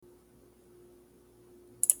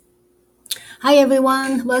Hi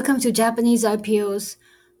everyone, welcome to Japanese IPO's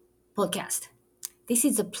podcast. This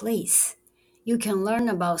is a place you can learn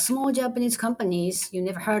about small Japanese companies you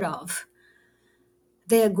never heard of.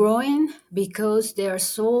 They are growing because they are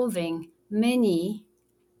solving many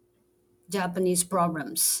Japanese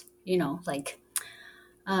problems. Like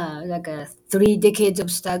 3 decades of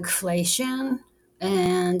stagflation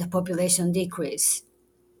and population decrease.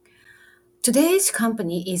 Today's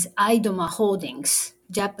company is Aidma Holdings,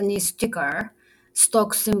 Japanese ticker,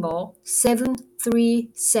 stock symbol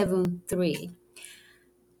 7373.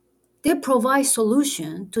 They provide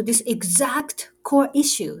solution to this exact core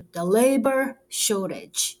issue, the labor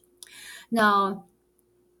shortage. Now,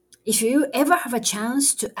 if you ever have a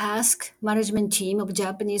chance to ask management team of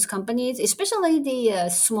Japanese companies, especially the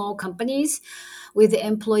small companies with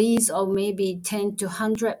employees of maybe 10 to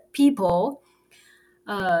 100 people,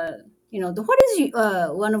 uh, what is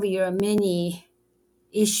one of your many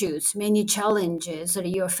issues, many challenges that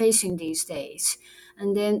you're facing these days?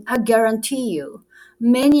 And then I guarantee you,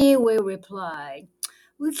 many will reply,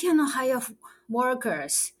 we cannot hire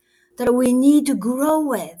workers that we need to grow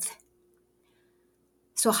with.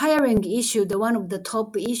 So hiring issue, the one of the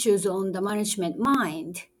top issues on the management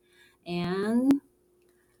mind. And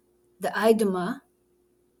the Aidma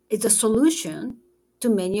is a solution to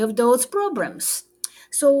many of those problems.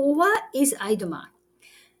 So what is Aidma?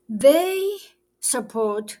 They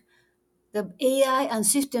support the AI and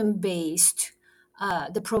system based,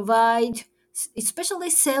 they provide especially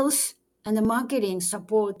sales and the marketing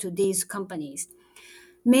support to these companies.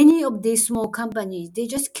 Many of these small companies, they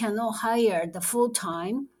just cannot hire the full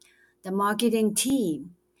time, the marketing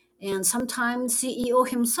team. And sometimes CEO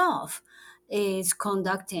himself is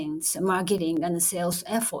conducting marketing and sales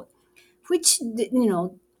effort, which,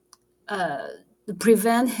 uh,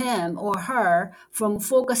 prevent him or her from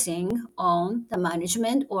focusing on the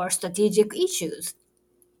management or strategic issues.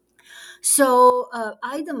 So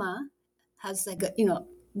Aidama has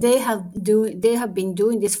they have been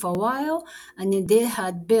doing this for a while, and then they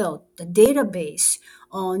had built the database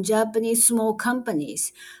on Japanese small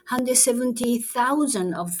companies,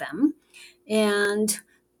 170,000 of them, and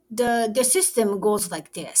the system goes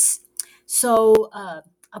like this. So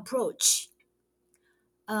approach.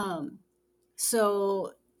 Um,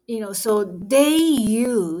 so they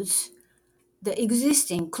use the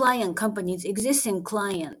existing client companies, existing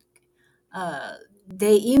client, uh,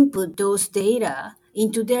 they input those data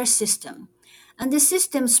into their system, and the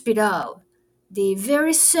system spit out the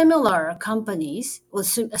very similar companies or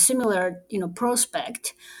a similar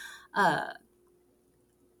prospect, uh,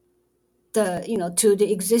 to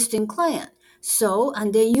the existing client. So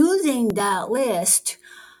and they're using that list,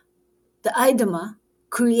 the IDMA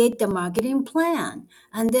create the marketing plan,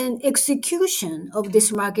 and then execution of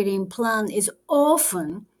this marketing plan is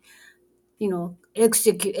often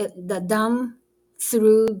execute the done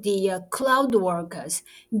through the cloud workers,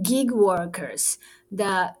 gig workers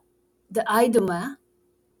that the IDMA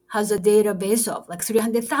has a database of like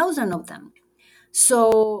 300,000 of them.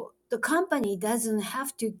 So the company doesn't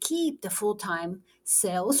have to keep the full-time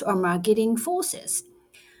sales or marketing forces.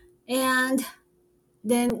 And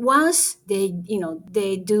then once they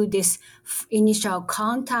do this initial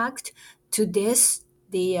contact to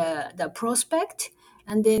the prospect,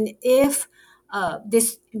 and then if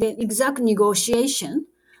this the exact negotiation,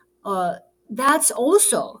 uh, that's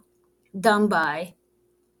also done by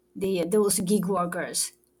those gig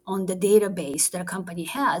workers on the database that a company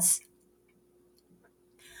has.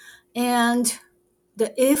 And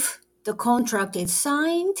if the contract is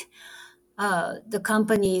signed, the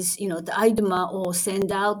companies, the IDMA will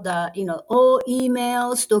send out the, all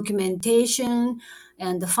emails, documentation,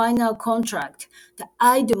 and the final contract. The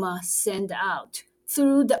IDMA send out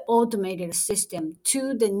through the automated system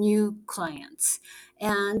to the new clients.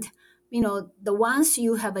 And, the once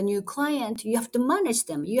you have a new client, you have to manage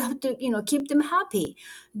them. You have to, keep them happy.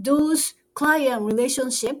 Those client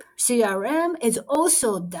relationship, CRM, is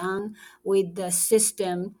also done with the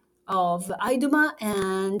system of IDMA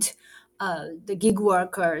and the gig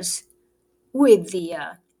workers with the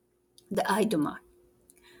IDMA.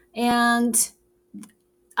 And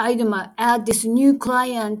IDMA add this new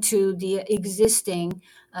client to the existing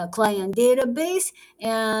client database,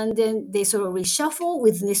 and then they sort of reshuffle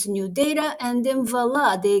with this new data, and then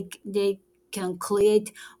voila, they can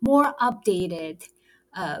create more updated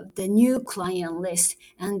the new client list,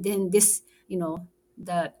 and then this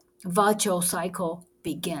the virtual cycle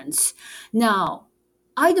begins. Now,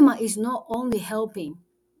 IDMA is not only helping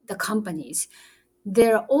the companies,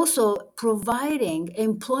 they're also providing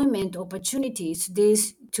employment opportunities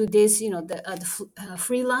to this, the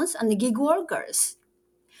freelance and the gig workers.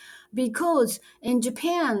 because in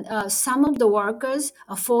Japan, some of the workers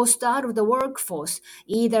are forced out of the workforce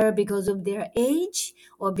either because of their age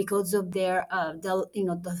or because of their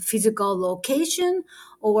the physical location,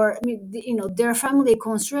 or their family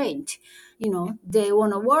constraint. They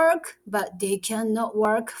want to work, but they cannot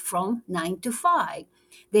work from 9 to 5.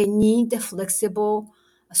 They need a flexible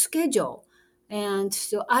schedule, and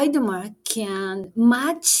so Aidma can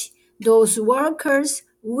match those workers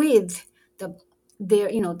with the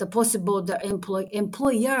the possible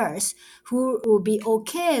employers who will be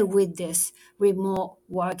okay with this remote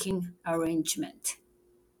working arrangement.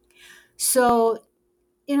 So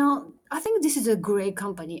I think this is a great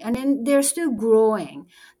company, and then they're still growing.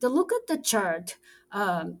 The look at the chart.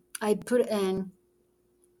 I put in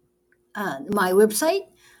my website,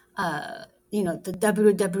 the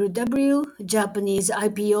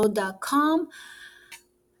www.japaneseipo.com.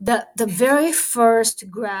 The very first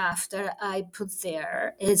graph that I put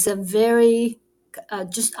there is a very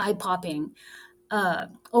just eye popping.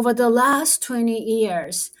 Over the last 20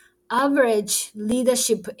 years, average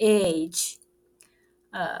leadership age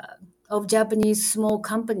of Japanese small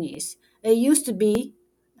companies, it used to be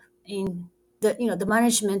in the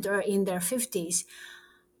management are in their 50s.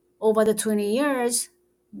 Over the 20 years,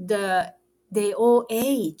 they all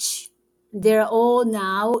age. They're all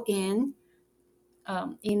now in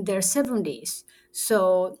their 70s.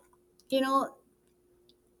 So you know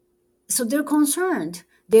so they're concerned.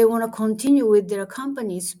 They want to continue with their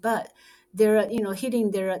companies, but they're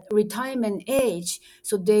hitting their retirement age,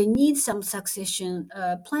 so they need some succession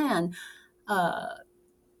plan.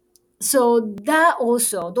 So that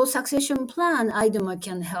also, those succession plan Idoma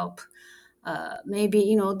can help.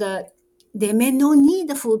 Maybe they may not need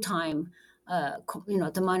the full time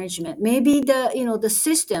the management. Maybe the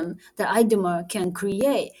system that Idoma can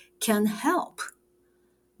create can help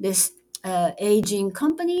this aging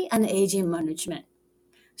company and aging management.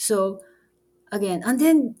 So again, and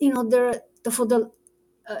then for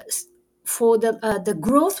uh, the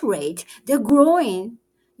growth rate, they're growing,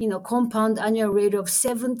 compound annual rate of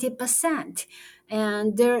 70%,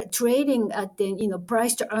 and they're trading at the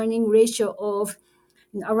price to earning ratio of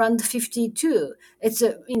around 52. It's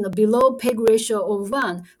a below peg ratio of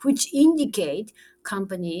 1, which indicate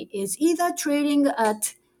company is either trading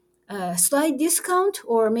at a slight discount,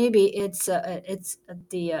 or maybe it's at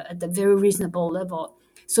the very reasonable level.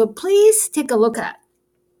 So please take a look at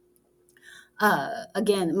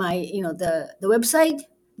again my the website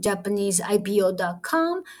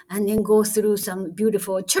japaneseipo.com, and then go through some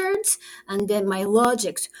beautiful charts and then my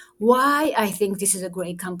logics why I think this is a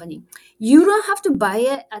great company. You don't have to buy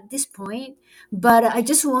it at this point, but I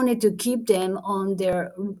just wanted to keep them on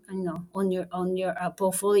their on your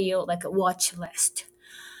portfolio, like a watch list.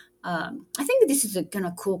 I think this is a kind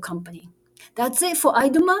of cool company. That's it for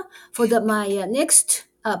Aiduma. For my next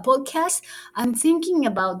podcast, I'm thinking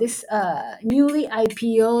about this newly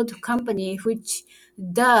IPO'd company which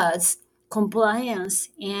does compliance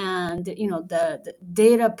and the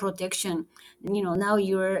data protection. Now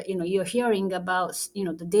you're hearing about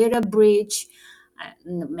the data breach.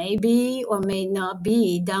 Maybe or may not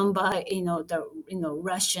be done by the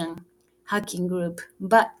Russian hacking group,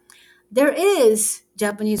 but there is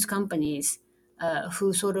Japanese companies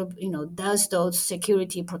who sort of does those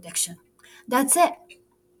security protection. That's it.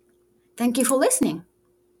 Thank you for listening.